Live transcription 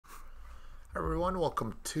Everyone,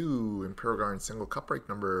 welcome to Imperial Garden single cup break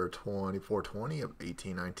number 2420 of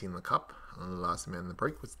 1819 the cup. Last man in the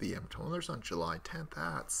break was the Edmonton Oilers on July 10th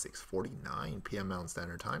at 6:49 p.m. Mountain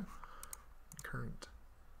Standard Time. Current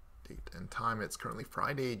date and time, it's currently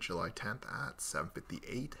Friday, July 10th at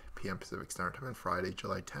 7:58 p.m. Pacific Standard Time, and Friday,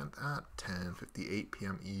 July 10th at 10:58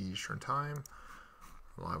 p.m. Eastern Time.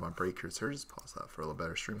 Live on Breakers Surges. Pause that for a little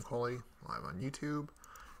better stream quality. Live on YouTube.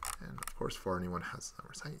 And of course, for anyone who has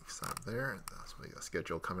our site, you can sign up there. And that's what we got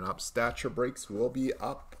schedule coming up. Stature breaks will be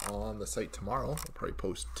up on the site tomorrow. We'll probably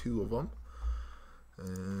post 2 of them.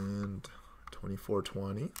 And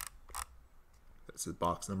 2420. This is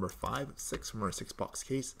box number 5 of 6 from our 6-box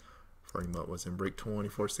case. For anyone that was in break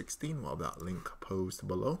 2416, we'll have that link posted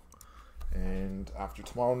below. And after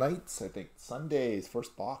tomorrow night's, I think Sunday's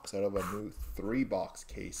first box out of a new 3-box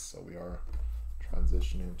case. So we are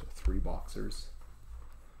transitioning to 3 boxers.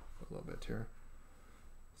 A little bit here.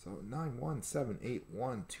 So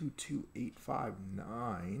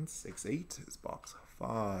 9178122859868 is box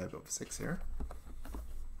 5 of 6 here.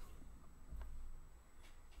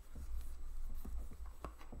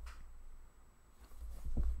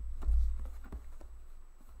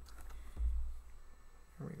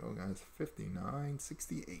 Here we go, guys.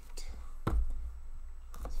 5968.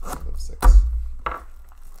 That's 5 of 6.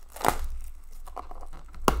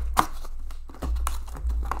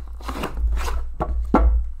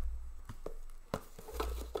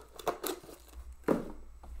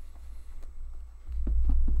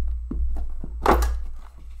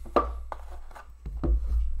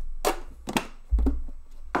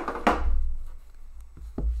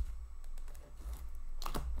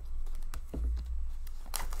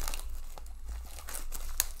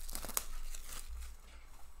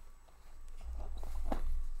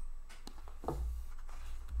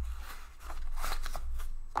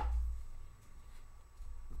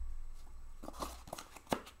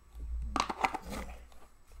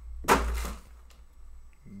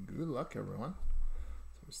 Good luck, everyone.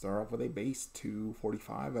 So we start off with a base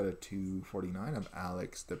 245 out of 249 of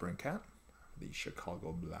Alex DeBrincat, the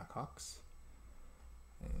Chicago Blackhawks.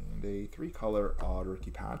 And a 3-color odd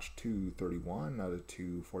rookie patch 231 out of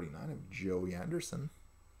 249 of Joey Anderson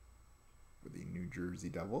for the New Jersey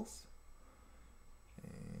Devils.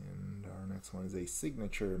 And our next one is a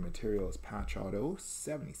signature materials patch auto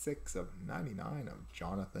 76 of 99 of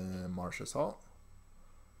Jonathan Marchessault.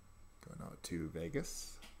 Going out to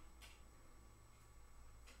Vegas.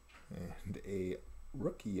 And a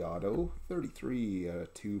rookie auto 33 out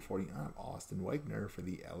of 249 of Austin Wagner for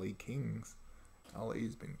the LA Kings.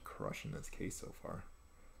 LA's been crushing this case so far.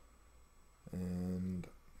 And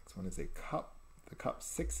next one is a cup. The cup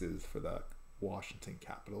 6s for the Washington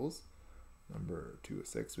Capitals. Number 2 of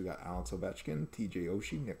 6, we got Alex Ovechkin, TJ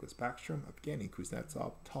Oshie, Nicholas Backstrom, Evgeny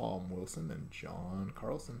Kuznetsov, Tom Wilson, and John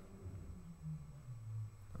Carlson.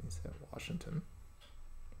 Nice hit, Washington.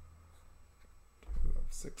 2 of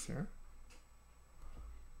 6 here.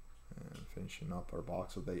 And finishing up our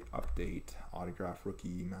box with a update autograph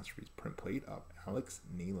rookie masterpiece print plate of Alex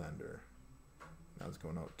Nylander. That was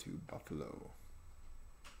going out to Buffalo.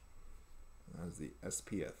 That is the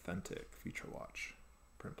SP Authentic Future Watch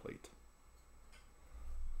print plate.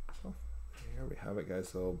 So here we have it, guys.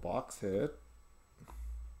 So box hit.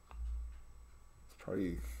 It's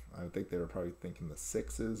probably, I think they were probably thinking the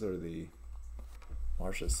 6s or the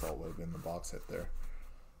Marchessault would have been the box hit there.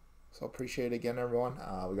 So appreciate it again, everyone.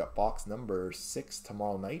 We got box number 6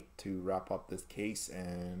 tomorrow night to wrap up this case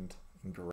and